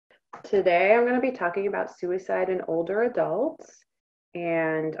Today I'm going to be talking about suicide in older adults,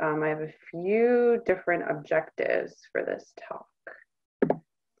 and I have a few different objectives for this talk.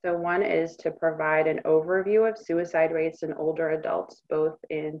 So one is to provide an overview of suicide rates in older adults, both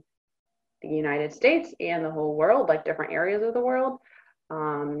in the United States and the whole world, like different areas of the world.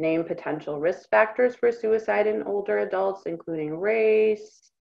 Name potential risk factors for suicide in older adults, including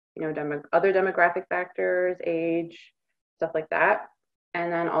race, other demographic factors, age, stuff like that. And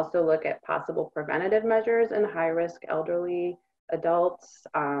then also look at possible preventative measures in high-risk elderly adults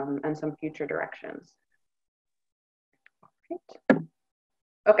and some future directions. Right.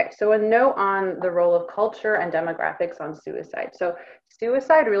 Okay, so a note on the role of culture and demographics on suicide. So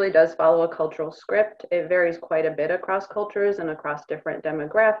suicide really does follow a cultural script. It varies quite a bit across cultures and across different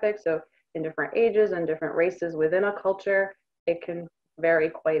demographics. So in different ages and different races within a culture, it can vary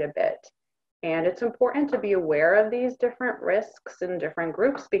quite a bit. And it's important to be aware of these different risks in different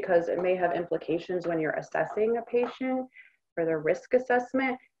groups because it may have implications when you're assessing a patient for the risk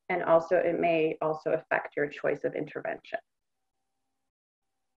assessment, and also it may also affect your choice of intervention.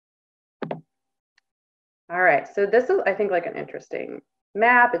 All right, so this is, I think, like an interesting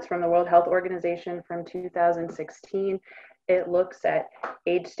map. It's from the World Health Organization from 2016. It looks at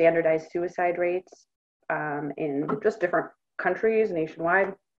age standardized suicide rates in just different countries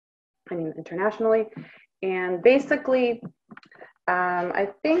nationwide and internationally. And basically, I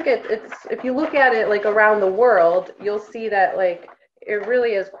think it's if you look at it like around the world, you'll see that like it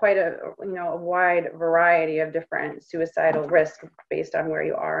really is quite a a wide variety of different suicidal risk based on where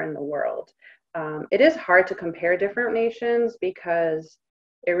you are in the world. It is hard to compare different nations because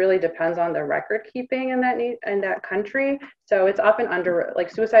it really depends on the record keeping in that country. So it's often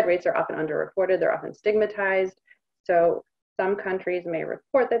suicide rates are often underreported. They're often stigmatized. So some countries may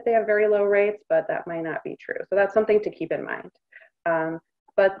report that they have very low rates, but that might not be true. So that's something to keep in mind.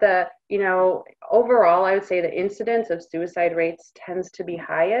 But overall, I would say the incidence of suicide rates tends to be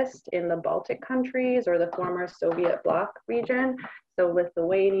highest in the Baltic countries or the former Soviet bloc region. So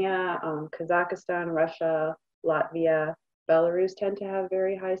Lithuania, Kazakhstan, Russia, Latvia, Belarus tend to have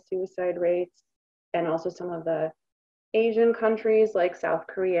very high suicide rates. And also some of the Asian countries like South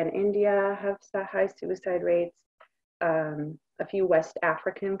Korea and India have high suicide rates. A few West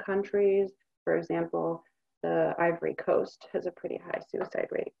African countries, for example, the Ivory Coast has a pretty high suicide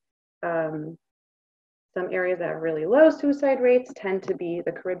rate. Some areas that have really low suicide rates tend to be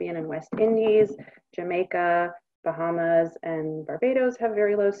the Caribbean and West Indies. Jamaica, Bahamas, and Barbados have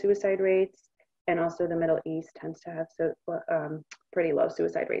very low suicide rates. And also the Middle East tends to have pretty low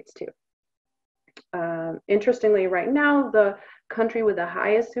suicide rates too. Interestingly, right now, the country with the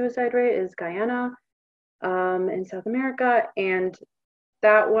highest suicide rate is Guyana in South America. And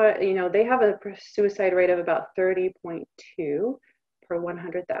that one, they have a suicide rate of about 30.2 per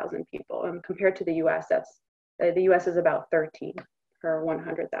 100,000 people. And compared to the US, the US is about 13 per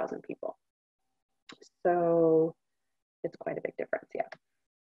 100,000 people. So it's quite a big difference, yeah.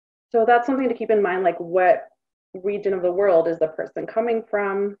 So that's something to keep in mind, like what region of the world is the person coming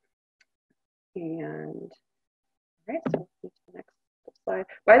from. And all right, so the next slide.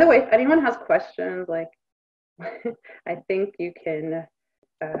 By the way, if anyone has questions, like I think you can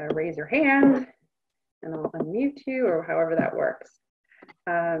raise your hand and I'll unmute you or however that works.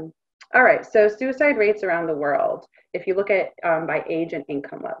 All right, so suicide rates around the world, if you look at by age and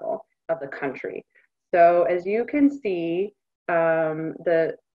income level of the country. So as you can see,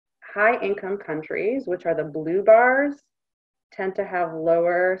 the high income countries, which are the blue bars, tend to have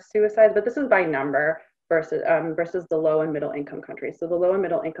lower suicides, but this is by number versus the low and middle income countries. So the low and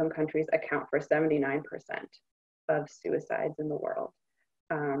middle income countries account for 79% of suicides in the world.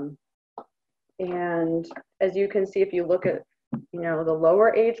 And as you can see, if you look at the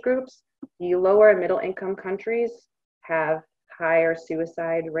lower age groups, the lower and middle income countries have higher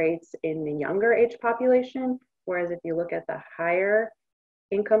suicide rates in the younger age population, whereas if you look at the higher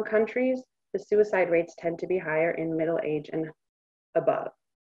income countries, the suicide rates tend to be higher in middle age and above.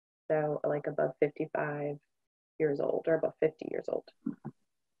 So like above 55 years old or above 50 years old.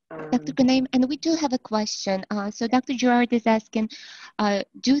 Dr. Ghoneim, and we do have a question. So Dr. Gerard is asking,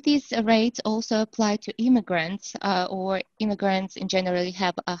 do these rates also apply to immigrants or immigrants in general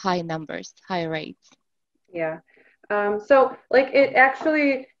have high numbers, high rates? Yeah, so like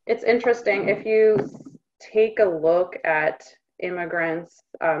it's interesting. If you take a look at immigrants,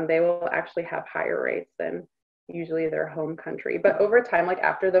 they will actually have higher rates than usually their home country. But over time, like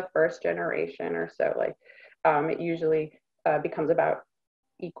after the first generation or so, like it usually becomes about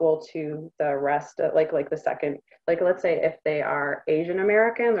equal to the rest of like the second, like let's say if they are Asian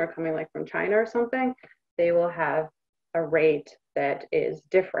American, they're coming like from China or something, they will have a rate that is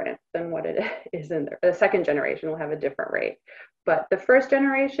different than what it is in the second generation will have a different rate. But the first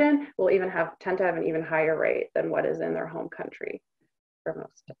generation will tend to have an even higher rate than what is in their home country for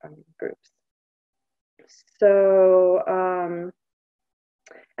most groups. So,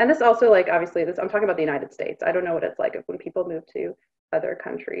 and this also, like, obviously, I'm talking about the United States. I don't know what it's like when people move to other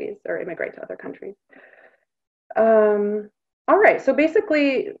countries or immigrate to other countries. All right, so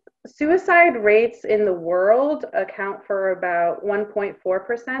basically, suicide rates in the world account for about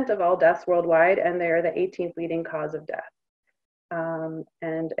 1.4% of all deaths worldwide, and they are the 18th leading cause of death.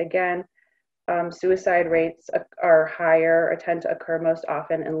 And again, suicide rates are higher or tend to occur most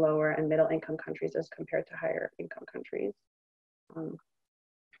often in lower and middle income countries as compared to higher income countries. All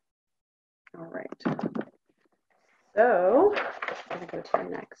right. So I'm going to go to the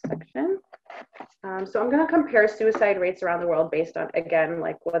next section. So I'm going to compare suicide rates around the world based on, again,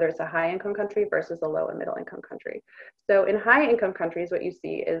 like whether it's a high income country versus a low and middle income country. So in high income countries, what you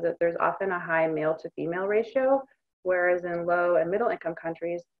see is that there's often a high male to female ratio, whereas in low and middle income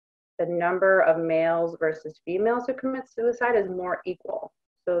countries, the number of males versus females who commit suicide is more equal.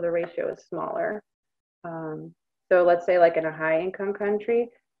 So the ratio is smaller. So let's say like in a high income country,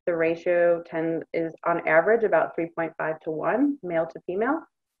 the ratio is on average about 3.5 to 1 male to female.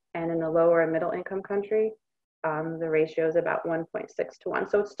 And in a lower and middle income country, the ratio is about 1.6 to 1.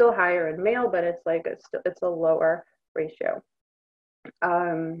 So it's still higher in male, but it's like it's a lower ratio.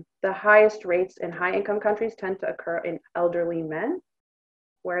 The highest rates in high income countries tend to occur in elderly men,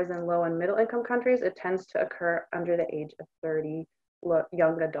 whereas in low and middle income countries, it tends to occur under the age of 30,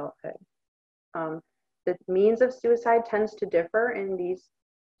 young adulthood. The means of suicide tends to differ in these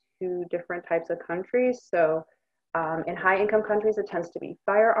two different types of countries. So in high income countries, it tends to be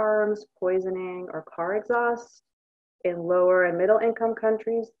firearms, poisoning, or car exhaust. In lower and middle income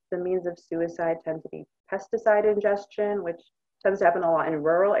countries, the means of suicide tend to be pesticide ingestion, which tends to happen a lot in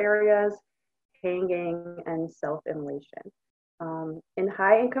rural areas, hanging, and self-immolation. In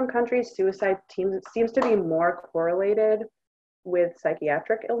high income countries, suicide seems to be more correlated with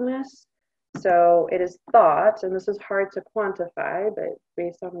psychiatric illness. So it is thought, and this is hard to quantify, but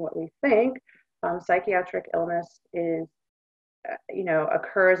based on what we think, psychiatric illness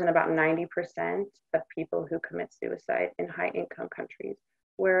occurs in about 90% of people who commit suicide in high income countries,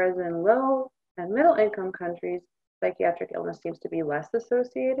 whereas in low and middle income countries, psychiatric illness seems to be less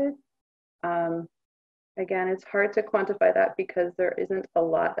associated. Again, it's hard to quantify that because there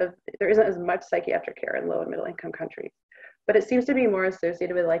isn't as much psychiatric care in low and middle income countries, but it seems to be more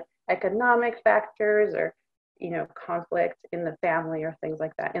associated with like economic factors or conflict in the family or things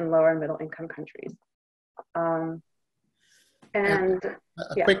like that in lower and middle income countries.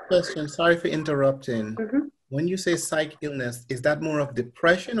 Quick question, sorry for interrupting. Mm-hmm. When you say psych illness, is that more of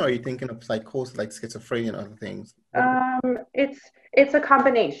depression or are you thinking of psychosis like schizophrenia and other things? It's a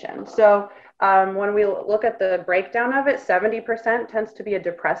combination. So when we look at the breakdown of it, 70% tends to be a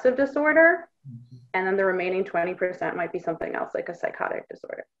depressive disorder, mm-hmm. and then the remaining 20% might be something else like a psychotic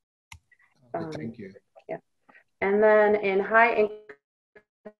disorder. Okay, thank you. Yeah. And then in high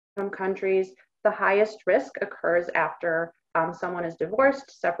income countries, the highest risk occurs after someone is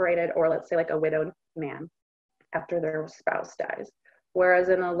divorced, separated, or let's say like a widowed man after their spouse dies. Whereas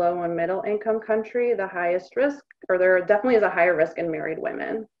in a low and middle income country, the highest risk, or there definitely is a higher risk in married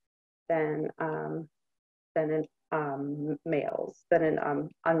women than in males, than in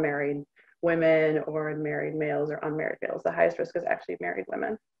unmarried women or in married males or unmarried males. The highest risk is actually married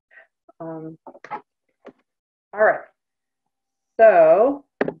women. All right, so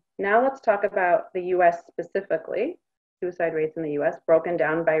now let's talk about the US specifically, suicide rates in the US broken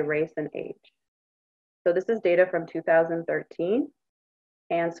down by race and age. So this is data from 2013,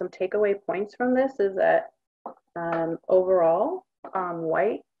 and some takeaway points from this is that overall,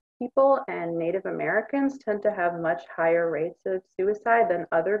 white people and Native Americans tend to have much higher rates of suicide than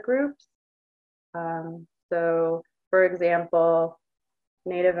other groups. So for example,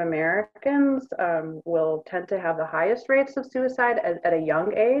 Native Americans will tend to have the highest rates of suicide at a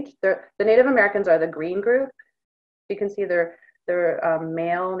young age. The Native Americans are the green group. You can see their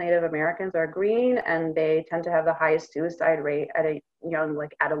male Native Americans are green, and they tend to have the highest suicide rate at a young,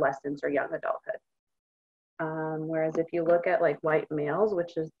 like adolescence or young adulthood. Whereas if you look at like white males,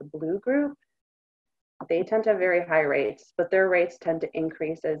 which is the blue group, they tend to have very high rates, but their rates tend to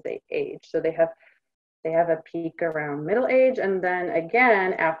increase as they age. So they have a peak around middle age, and then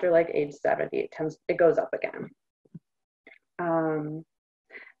again after like age 70, it goes up again. And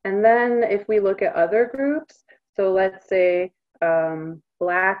then if we look at other groups, so let's say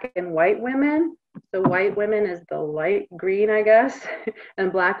Black and white women. So white women is the light green, I guess,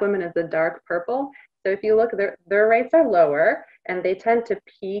 and Black women is the dark purple. So if you look, their rates are lower, and they tend to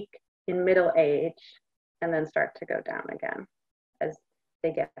peak in middle age and then start to go down again as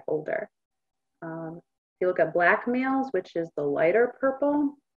they get older. If you look at Black males, which is the lighter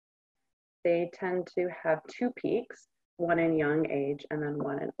purple, they tend to have two peaks, one in young age and then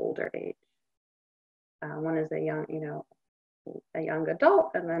one in older age. One is a young, a young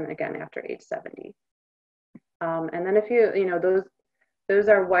adult, and then again after age 70. And then if those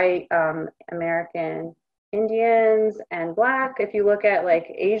are white American Indians and Black. If you look at like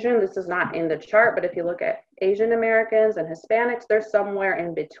Asian, this is not in the chart, but if you look at Asian Americans and Hispanics, they're somewhere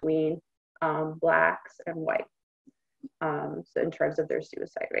in between Blacks and white, so in terms of their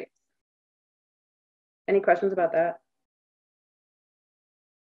suicide rates. Any questions about that?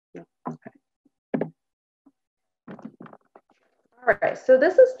 No? Okay. All right, so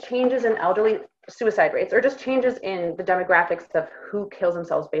this is changes in elderly suicide rates, or just changes in the demographics of who kills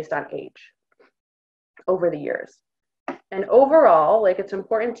themselves based on age over the years. And overall, like, it's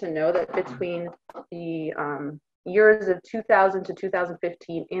important to know that between the years of 2000 to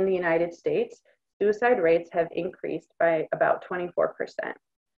 2015 in the United States, suicide rates have increased by about 24%.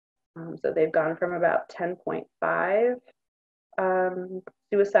 So they've gone from about 10.5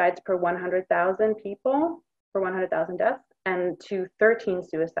 suicides per 100,000 people, per 100,000 deaths, and to 13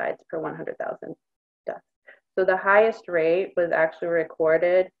 suicides per 100,000 deaths. So the highest rate was actually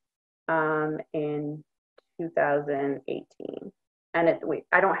recorded in 2018. And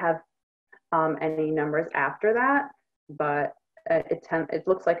I don't have any numbers after that, but it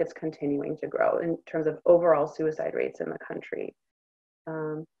looks like it's continuing to grow in terms of overall suicide rates in the country.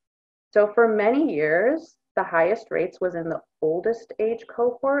 So for many years, the highest rates was in the oldest age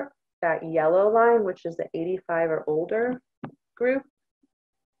cohort, that yellow line, which is the 85 or older group.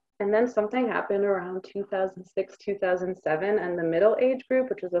 And then something happened around 2006, 2007, and the middle age group,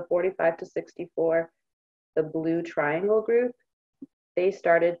 which was the 45 to 64, the blue triangle group, they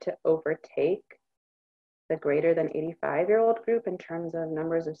started to overtake the greater than 85-year-old group in terms of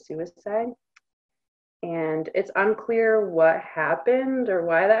numbers of suicide. And it's unclear what happened or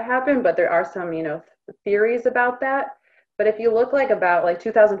why that happened, but there are some, theories about that. But if you look about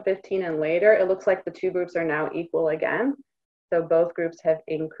 2015 and later, it looks like the two groups are now equal again. So both groups have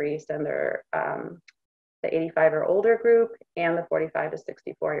increased, and they're the 85 or older group and the 45 to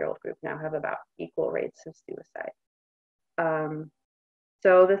 64-year-old group now have about equal rates of suicide.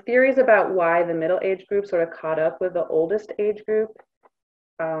 So the theories about why the middle age group sort of caught up with the oldest age group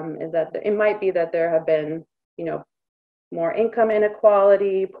is that it might be that there have been, more income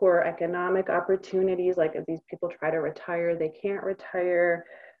inequality, poor economic opportunities, like if these people try to retire, they can't retire.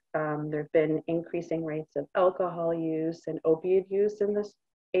 There have been increasing rates of alcohol use and opiate use in this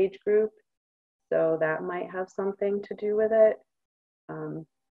age group. So that might have something to do with it.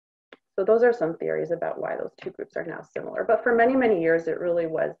 So those are some theories about why those two groups are now similar. But for many, many years, it really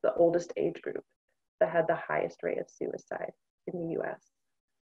was the oldest age group that had the highest rate of suicide in the US.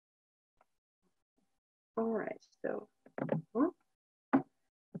 All right, so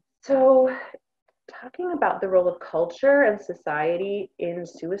talking about the role of culture and society in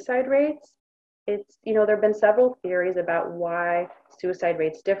suicide rates, it's, there have been several theories about why suicide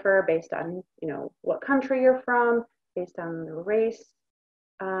rates differ based on, what country you're from, based on the race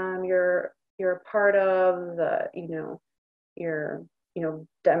you're part of, the, your,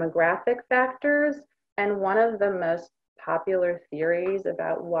 demographic factors. And one of the most popular theories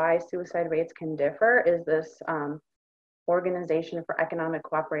about why suicide rates can differ is this Organization for Economic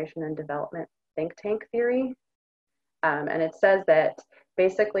Cooperation and Development think tank theory. And it says that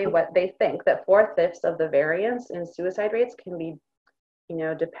basically what they think that 4/5 of the variance in suicide rates can be,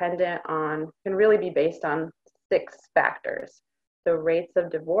 can really be based on 6 factors. So rates of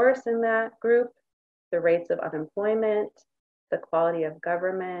divorce in that group, the rates of unemployment, the quality of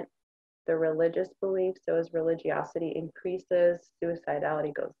government, the religious beliefs. So as religiosity increases,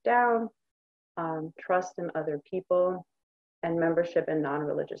 suicidality goes down, trust in other people, and membership in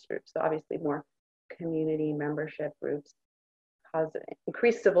non-religious groups. So obviously more community membership groups cause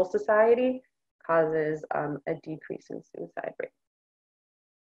increased civil society, causes a decrease in suicide rate.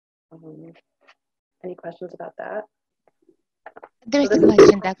 Any questions about that? There's a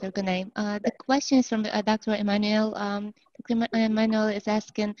question, Dr. Ghoneim. The question is from Dr. Emmanuel. Dr. Emmanuel is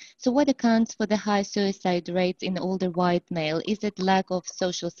asking, so what accounts for the high suicide rates in older white male? Is it lack of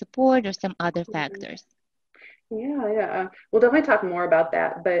social support or some other factors? Yeah. We'll definitely talk more about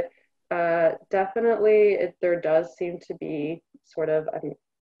that, but definitely there does seem to be sort of an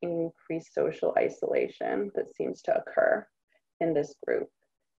increased social isolation that seems to occur in this group.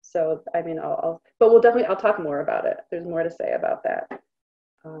 So, I mean, I'll talk more about it. There's more to say about that.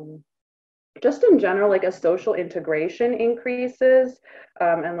 just in general, like as social integration increases,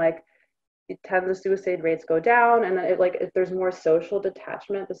 and like it tends the suicide rates go down, and then it like if there's more social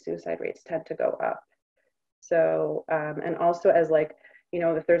detachment, the suicide rates tend to go up. So and also as like, you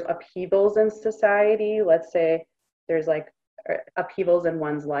know, if there's upheavals in society, let's say there's like upheavals in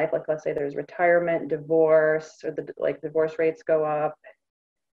one's life, like let's say there's retirement, divorce, or the like divorce rates go up,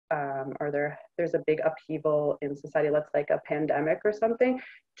 or there's a big upheaval in society, let's like a pandemic or something.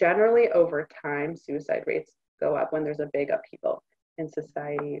 Generally over time, suicide rates go up when there's a big upheaval in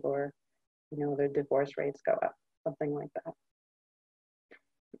society, or you know, the divorce rates go up, something like that.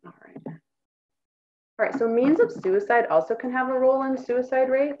 All right. All right, so means of suicide also can have a role in suicide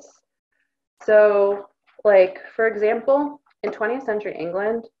rates. So like, for example, in 20th century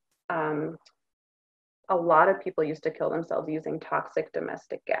England, a lot of people used to kill themselves using toxic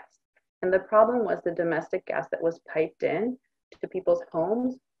domestic gas. And the problem was the domestic gas that was piped in to people's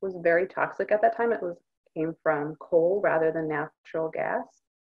homes was very toxic at that time. It came from coal rather than natural gas.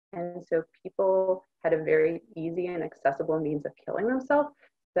 And so people had a very easy and accessible means of killing themselves.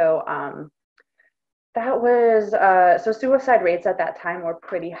 So that was, so suicide rates at that time were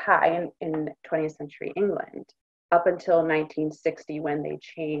pretty high in 20th century England, up until 1960 when they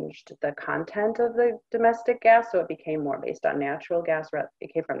changed the content of the domestic gas. So it became more based on natural gas,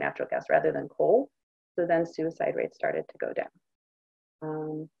 it came from natural gas rather than coal. So then suicide rates started to go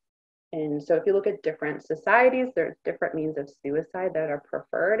down. And so if you look at different societies, there's different means of suicide that are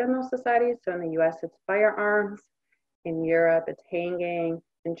preferred in those societies. So in the US, it's firearms. In Europe, it's hanging.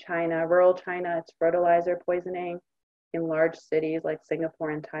 In China, rural China, it's fertilizer poisoning. In large cities like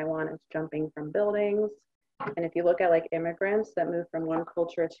Singapore and Taiwan, it's jumping from buildings. And if you look at like immigrants that move from one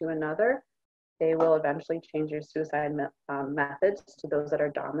culture to another, they will eventually change their suicide methods to those that are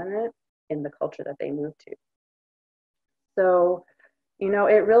dominant in the culture that they move to. So, you know,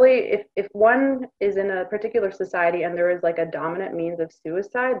 it really, if one is in a particular society and there is like a dominant means of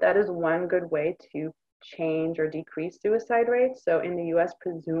suicide, that is one good way to change or decrease suicide rates. So in the US,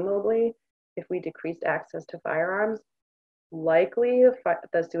 presumably, if we decreased access to firearms, likely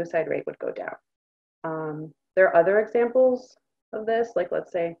the suicide rate would go down. There are other examples of this, like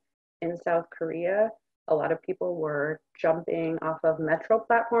let's say in South Korea, a lot of people were jumping off of metro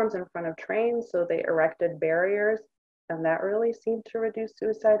platforms in front of trains, so they erected barriers, and that really seemed to reduce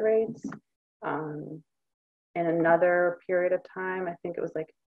suicide rates. In another period of time, I think it was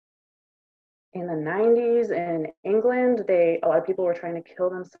like in the 90s in England, a lot of people were trying to kill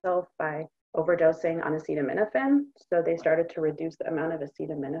themselves by overdosing on acetaminophen. So they started to reduce the amount of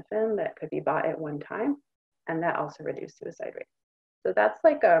acetaminophen that could be bought at one time, and that also reduced suicide rates. So that's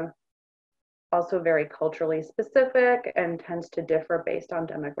like also very culturally specific and tends to differ based on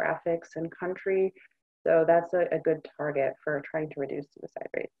demographics and country. So that's a good target for trying to reduce suicide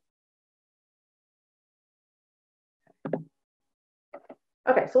rates.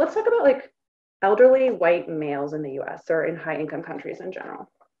 Okay, so let's talk about like elderly white males in the US or in high income countries in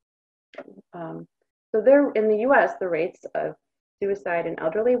general. So there in the US, the rates of suicide in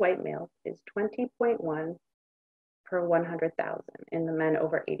elderly white males is 20.1 per 100,000 in the men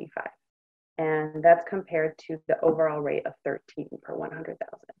over 85. And that's compared to the overall rate of 13 per 100,000.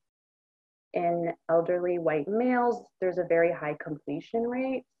 In elderly white males, there's a very high completion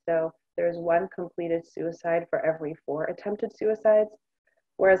rate. So there's one completed suicide for every 4 attempted suicides.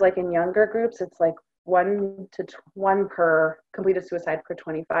 Whereas like in younger groups, it's like one per completed suicide per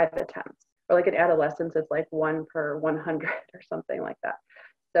 25 attempts. Or like in adolescents, it's like 1 per 100 or something like that.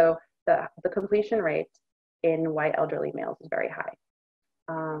 So the completion rate in white elderly males is very high.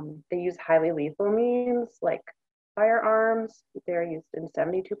 They use highly lethal means like firearms. They're used in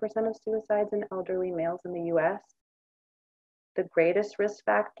 72% of suicides in elderly males in the US. The greatest risk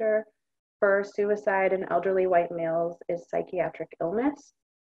factor for suicide in elderly white males is psychiatric illness,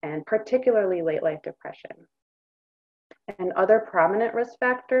 and particularly late life depression. And other prominent risk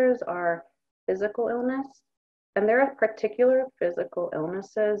factors are physical illness. And there are particular physical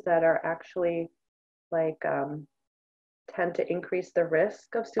illnesses that are actually like tend to increase the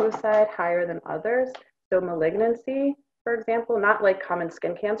risk of suicide higher than others. So malignancy, for example, not like common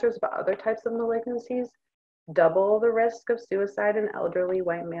skin cancers, but other types of malignancies double the risk of suicide in elderly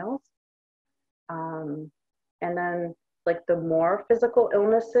white males. And then like the more physical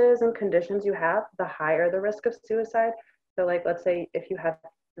illnesses and conditions you have, the higher the risk of suicide. So like, let's say if you have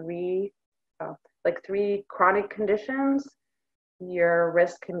three chronic conditions, your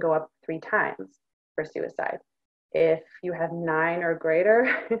risk can go up 3 times for suicide. If you have 9 or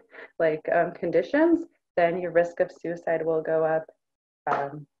greater conditions, then your risk of suicide will go up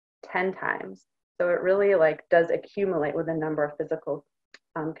 10 times. So it really like does accumulate with the number of physical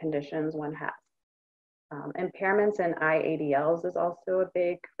conditions one has. Impairments in IADLs is also a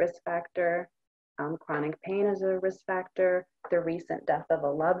big risk factor. Chronic pain is a risk factor. The recent death of a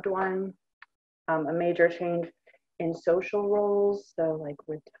loved one. A major change in social roles, so like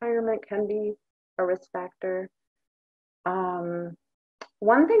retirement can be a risk factor.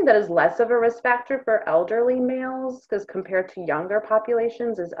 One thing that is less of a risk factor for elderly males, because compared to younger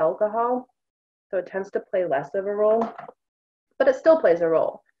populations, is alcohol. So it tends to play less of a role, but it still plays a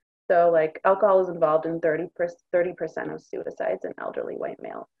role. So like alcohol is involved in 30% of suicides in elderly white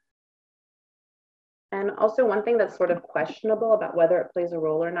males. And also one thing that's sort of questionable about whether it plays a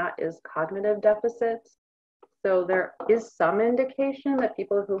role or not is cognitive deficits. So there is some indication that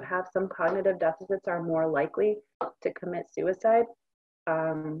people who have some cognitive deficits are more likely to commit suicide.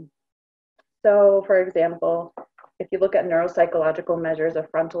 So for example, if you look at neuropsychological measures of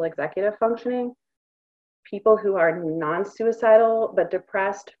frontal executive functioning, people who are non-suicidal but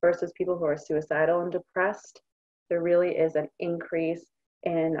depressed versus people who are suicidal and depressed, there really is an increase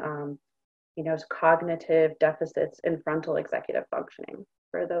in cognitive deficits in frontal executive functioning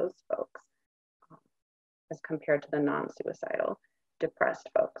for those folks as compared to the non-suicidal depressed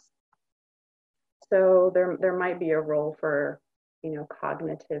folks. So there might be a role for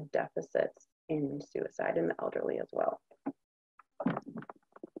cognitive deficits in suicide in the elderly as well.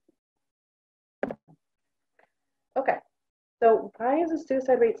 Okay, so why is the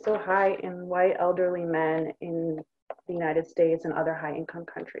suicide rate so high in white elderly men in the United States and other high-income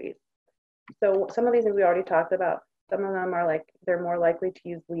countries? So some of these things we already talked about. Some of them are like they're more likely to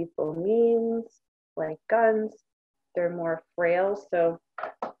use lethal means, like guns. They're more frail, so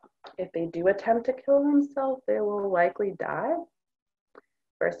if they do attempt to kill themselves, they will likely die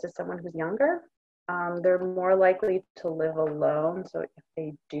versus someone who's younger. They're more likely to live alone, so if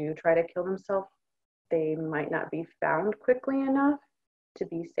they do try to kill themselves, they might not be found quickly enough to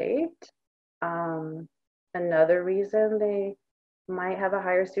be saved. Another reason they might have a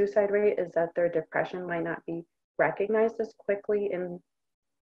higher suicide rate is that their depression might not be recognized as quickly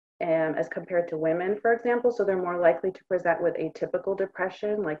as compared to women, for example. So they're more likely to present with atypical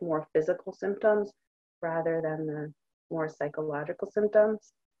depression, like more physical symptoms, rather than the more psychological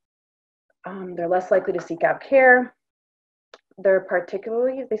symptoms. They're less likely to seek out care. They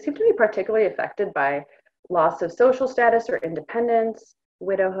seem to be particularly affected by loss of social status or independence,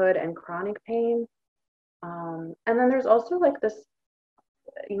 widowhood, and chronic pain. And then there's also like this,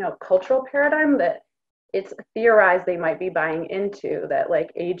 cultural paradigm that it's theorized they might be buying into, that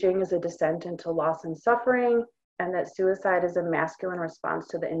like aging is a descent into loss and suffering, and that suicide is a masculine response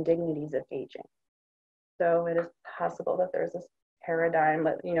to the indignities of aging. So it is possible that there's this paradigm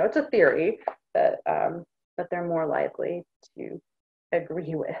that, it's a theory that they're more likely to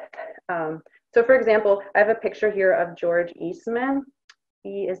agree with. So for example, I have a picture here of George Eastman.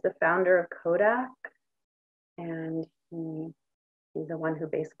 He is the founder of Kodak, and he's the one who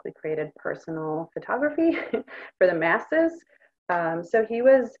basically created personal photography for the masses. So he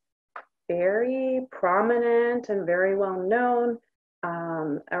was very prominent and very well known.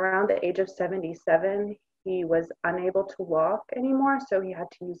 Around the age of 77, he was unable to walk anymore, so he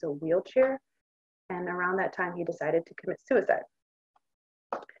had to use a wheelchair. And around that time, he decided to commit suicide.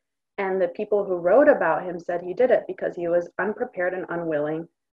 And the people who wrote about him said he did it because he was unprepared and unwilling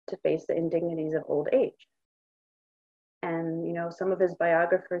to face the indignities of old age. And, some of his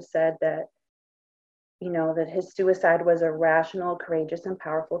biographers said that, that his suicide was a rational, courageous, and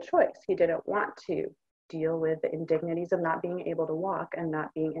powerful choice. He didn't want to deal with the indignities of not being able to walk and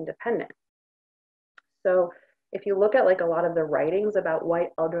not being independent. So if you look at like a lot of the writings about white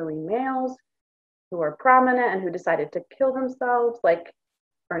elderly males who are prominent and who decided to kill themselves, like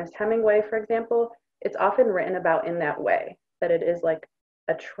Ernest Hemingway, for example, it's often written about in that way, that it is like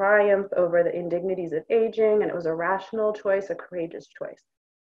a triumph over the indignities of aging, and it was a rational choice, a courageous choice.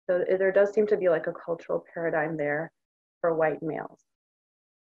 So there does seem to be like a cultural paradigm there for white males.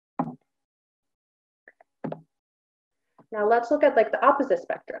 Now let's look at like the opposite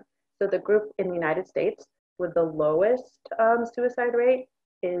spectrum. So the group in the United States with the lowest suicide rate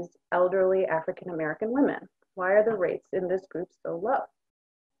is elderly African-American women. Why are the rates in this group so low?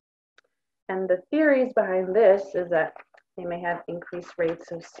 And the theories behind this is that they may have increased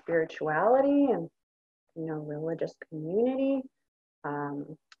rates of spirituality and, religious community,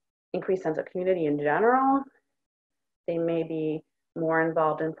 increased sense of community in general. They may be more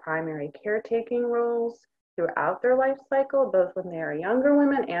involved in primary caretaking roles throughout their life cycle, both when they are younger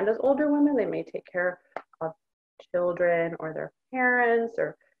women and as older women. They may take care of children or their parents,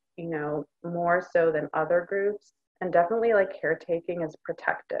 or, more so than other groups. And definitely like caretaking is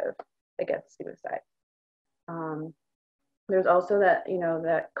protective against suicide. There's also that,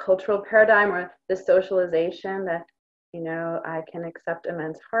 that cultural paradigm or the socialization that, I can accept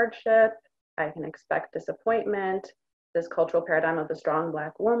immense hardship, I can expect disappointment, this cultural paradigm of the strong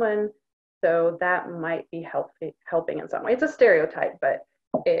Black woman. So that might be helping in some way. It's a stereotype, but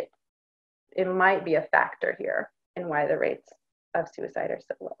it might be a factor here in why the rates of suicide are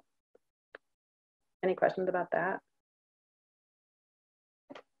so low. Any questions about that?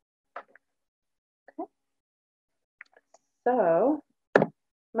 Okay. So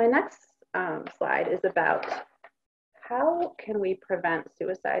my next slide is about how can we prevent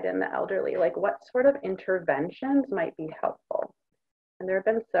suicide in the elderly? Like what sort of interventions might be helpful? And there have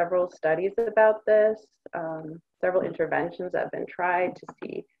been several studies about this, several interventions that have been tried to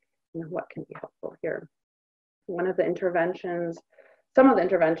see what can be helpful here. One of the interventions, some of the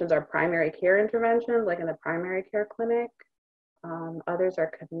interventions are primary care interventions, like in the primary care clinic. Others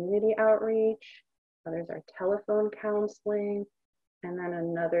are community outreach. Others are telephone counseling. And then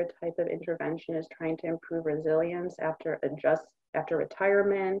another type of intervention is trying to improve resilience after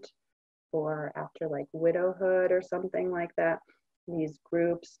retirement or after like widowhood or something like that. These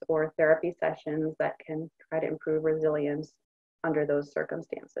groups or therapy sessions that can try to improve resilience under those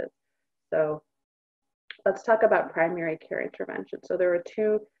circumstances. So let's talk about primary care intervention. So there were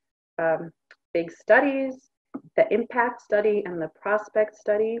two big studies, the impact study and the prospect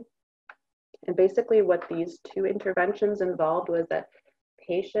study. And basically what these two interventions involved was that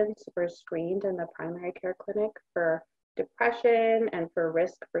patients were screened in the primary care clinic for depression and for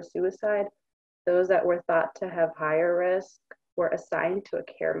risk for suicide. Those that were thought to have higher risk were assigned to a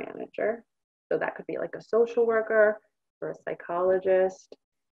care manager. So that could be like a social worker or a psychologist.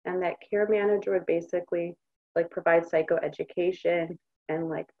 And that care manager would basically like provide psychoeducation and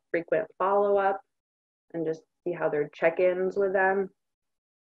like frequent follow-up and just see how their check-ins with them.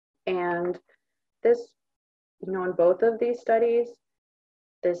 And this, in both of these studies,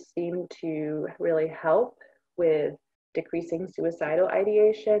 this seemed to really help with decreasing suicidal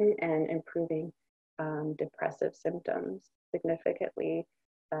ideation and improving depressive symptoms significantly,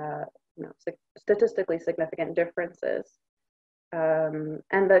 statistically significant differences. And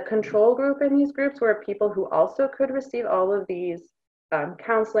the control group in these groups were people who also could receive all of these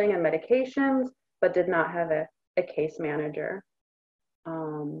counseling and medications, but did not have a case manager.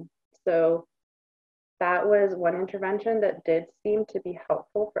 So that was one intervention that did seem to be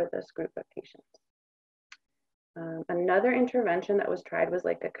helpful for this group of patients. Another intervention that was tried was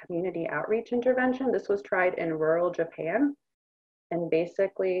like a community outreach intervention. This was tried in rural Japan. And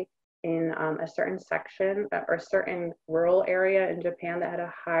basically in a certain section or certain rural area in Japan that had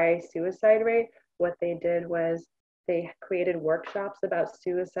a high suicide rate, what they did was they created workshops about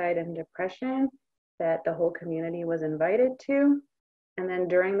suicide and depression that the whole community was invited to. And then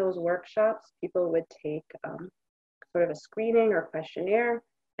during those workshops, people would take sort of a screening or questionnaire.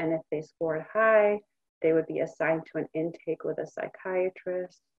 And if they scored high, they would be assigned to an intake with a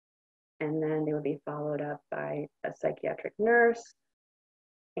psychiatrist. And then they would be followed up by a psychiatric nurse.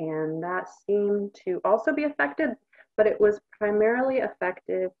 And that seemed to also be effective, but it was primarily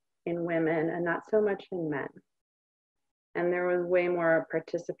effective in women and not so much in men. And there was way more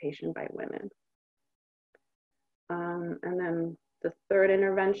participation by women. And then the third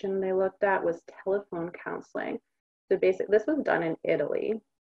intervention they looked at was telephone counseling. So basically, this was done in Italy.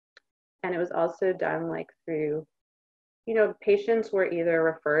 And it was also done like through, patients were either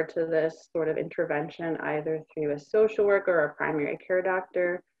referred to this sort of intervention either through a social worker or a primary care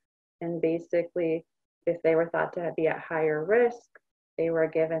doctor. And basically, if they were thought to be at higher risk, they were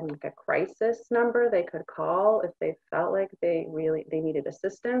given like a crisis number they could call if they felt like they needed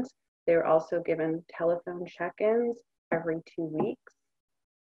assistance. They were also given telephone check-ins every 2 weeks.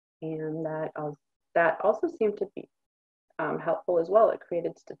 And that also seemed to be helpful as well. It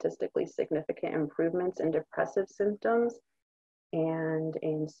created statistically significant improvements in depressive symptoms and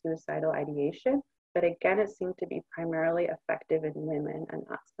in suicidal ideation. But again, it seemed to be primarily effective in women and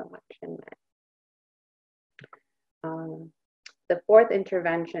not so much in men. The fourth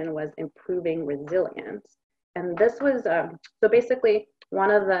intervention was improving resilience. And this was, so basically, one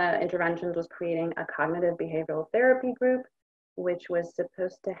of the interventions was creating a cognitive behavioral therapy group, which was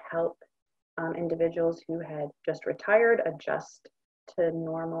supposed to help individuals who had just retired adjust to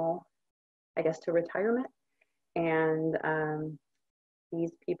normal, to retirement. And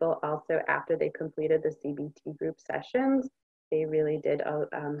these people also, after they completed the CBT group sessions, they really did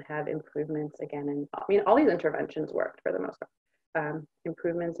have improvements again. And all these interventions worked for the most part.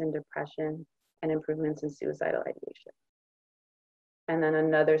 Improvements in depression and improvements in suicidal ideation. And then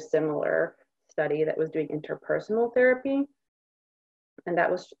another similar study that was doing interpersonal therapy. And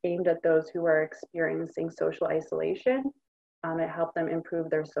that was aimed at those who are experiencing social isolation. It helped them improve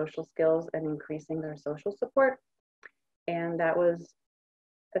their social skills and increasing their social support. And that was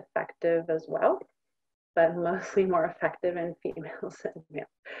effective as well, but mostly more effective in females than males.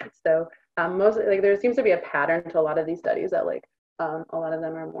 So mostly, like, there seems to be a pattern to a lot of these studies that like a lot of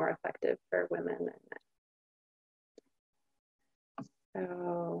them are more effective for women than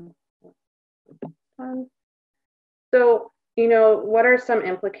men. So, you know, what are some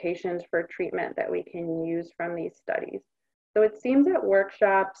implications for treatment that we can use from these studies? So it seems that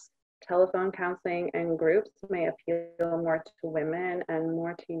workshops, telephone counseling, and groups may appeal more to women and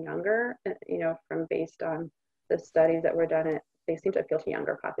more to younger, you know, from based on the studies that were done, they seem to appeal to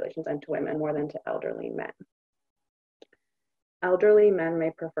younger populations and to women more than to elderly men. Elderly men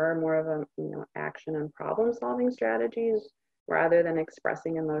may prefer more of a, you know, action and problem solving strategies rather than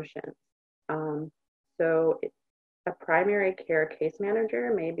expressing emotions. A primary care case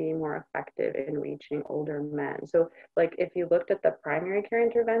manager may be more effective in reaching older men. So like if you looked at the primary care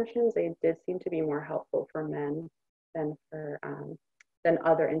interventions, they did seem to be more helpful for men than for than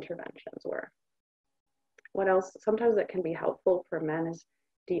other interventions were. What else? Sometimes that can be helpful for men is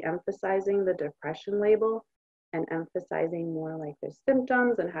de-emphasizing the depression label and emphasizing more like their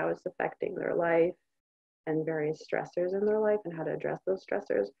symptoms and how it's affecting their life and various stressors in their life and how to address those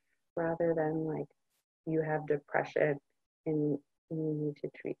stressors rather than like you have depression and you need to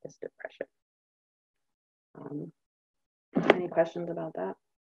treat this depression. Any questions about that?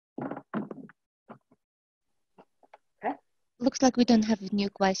 Okay. Looks like we don't have new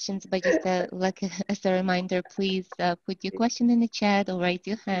questions, but just like as a reminder, please put your question in the chat or raise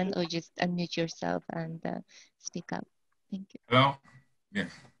your hand or just unmute yourself and speak up. Thank you. Hello? Yeah.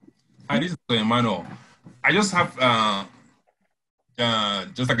 Hi, this is Emmanuel. I just have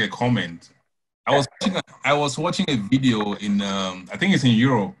just like a comment. I was watching a video in I think it's in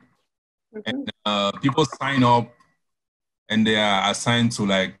Europe, and people sign up and they are assigned to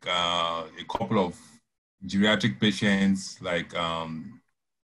like a couple of geriatric patients, like 4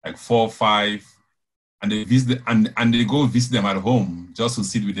 or 5, and they visit and they go visit them at home just to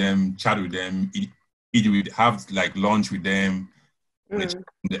sit with them, chat with them, eat with, have like lunch with them, and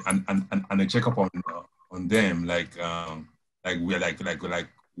they check up on them like we're like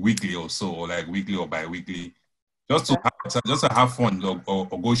weekly or so, or like weekly or bi-weekly, just to have fun or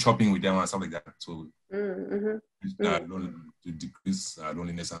go shopping with them and stuff like that to decrease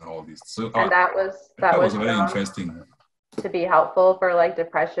loneliness and all this. So and that was very interesting. To be helpful for like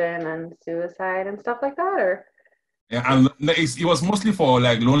depression and suicide and stuff like that, or yeah, and it was mostly for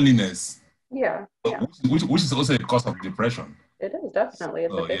like loneliness. Yeah. Which is also a cause of depression. It is definitely.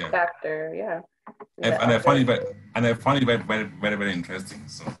 It's a big factor. Yeah. And I find it very, very, very interesting.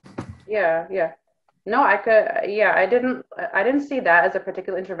 So. Yeah. No, I didn't see that as a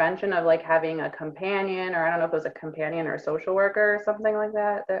particular intervention of like having a companion, or I don't know if it was a companion or a social worker or something like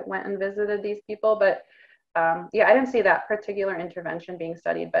that went and visited these people. But yeah, I didn't see that particular intervention being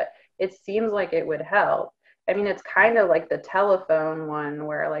studied, but it seems like it would help. I mean, it's kind of like the telephone one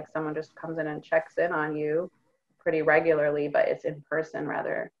where like someone just comes in and checks in on you pretty regularly, but it's in person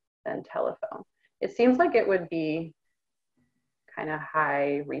rather than telephone. It seems like it would be kind of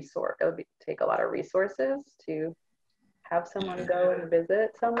high resource. It would take a lot of resources to have someone go and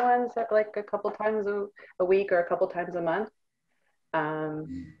visit someone like a couple times a week or a couple times a month.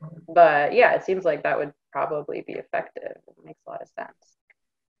 But yeah, it seems like that would probably be effective. It makes a lot of sense.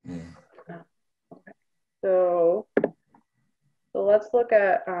 Okay. So let's look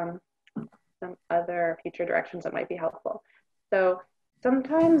at some other future directions that might be helpful. So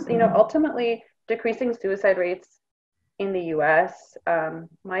sometimes, you know, ultimately decreasing suicide rates in the US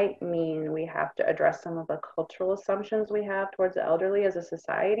might mean we have to address some of the cultural assumptions we have towards the elderly as a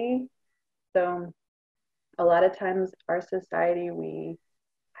society. So a lot of times our society, we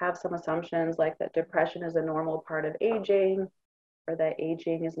have some assumptions like that depression is a normal part of aging, or that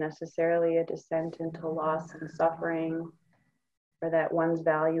aging is necessarily a descent into loss and suffering, or that one's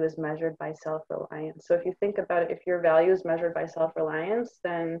value is measured by self-reliance. So if you think about it, if your value is measured by self-reliance,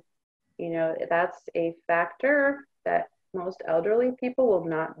 then, you know, that's a factor that most elderly people will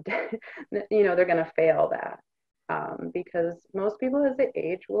not, you know, they're going to fail that because most people as they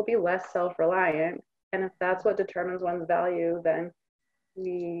age will be less self-reliant. And if that's what determines one's value, then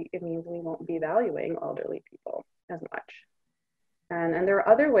it means we won't be valuing elderly people as much. And there are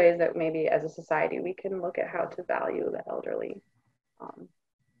other ways that maybe as a society we can look at how to value the elderly.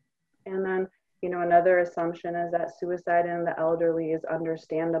 And then, you know, another assumption is that suicide in the elderly is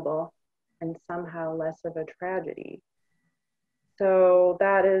understandable and somehow less of a tragedy. So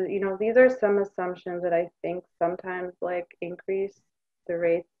that is, you know, these are some assumptions that I think sometimes like increase the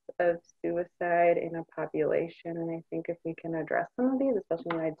rates of suicide in a population, and I think if we can address some of these,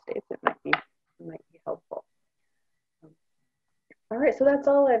 especially in the United States, it might be helpful. All right, so that's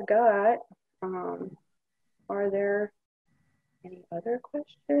all I've got. Are there any other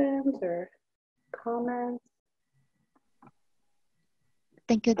questions or comments?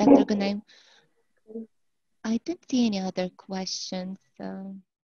 Thank you, Dr. Ghoneim. I didn't see any other questions.